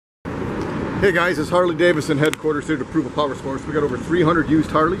Hey guys, it's Harley Davidson headquarters here to Approval Power Sports. We got over 300 used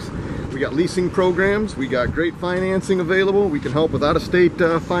Harleys. We got leasing programs. We got great financing available. We can help with out-of-state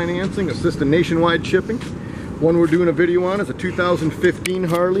financing, assist in nationwide shipping. One we're doing a video on is a 2015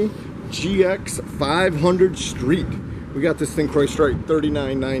 Harley XG500 Street. We got this thing priced right,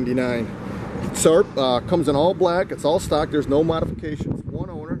 $39.99. SARP comes in all black. It's all stock. There's no modifications. One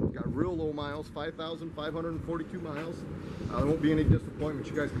owner. Got real low miles, 5,542 miles. There won't be any disappointments.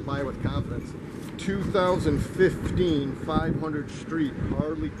 You guys can buy it with confidence. 2015 500 Street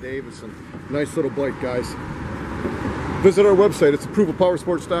Harley Davidson. Nice little bike, guys. Visit our website. It's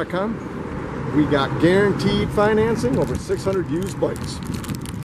approvalpowersports.com. We got guaranteed financing, over 600 used bikes.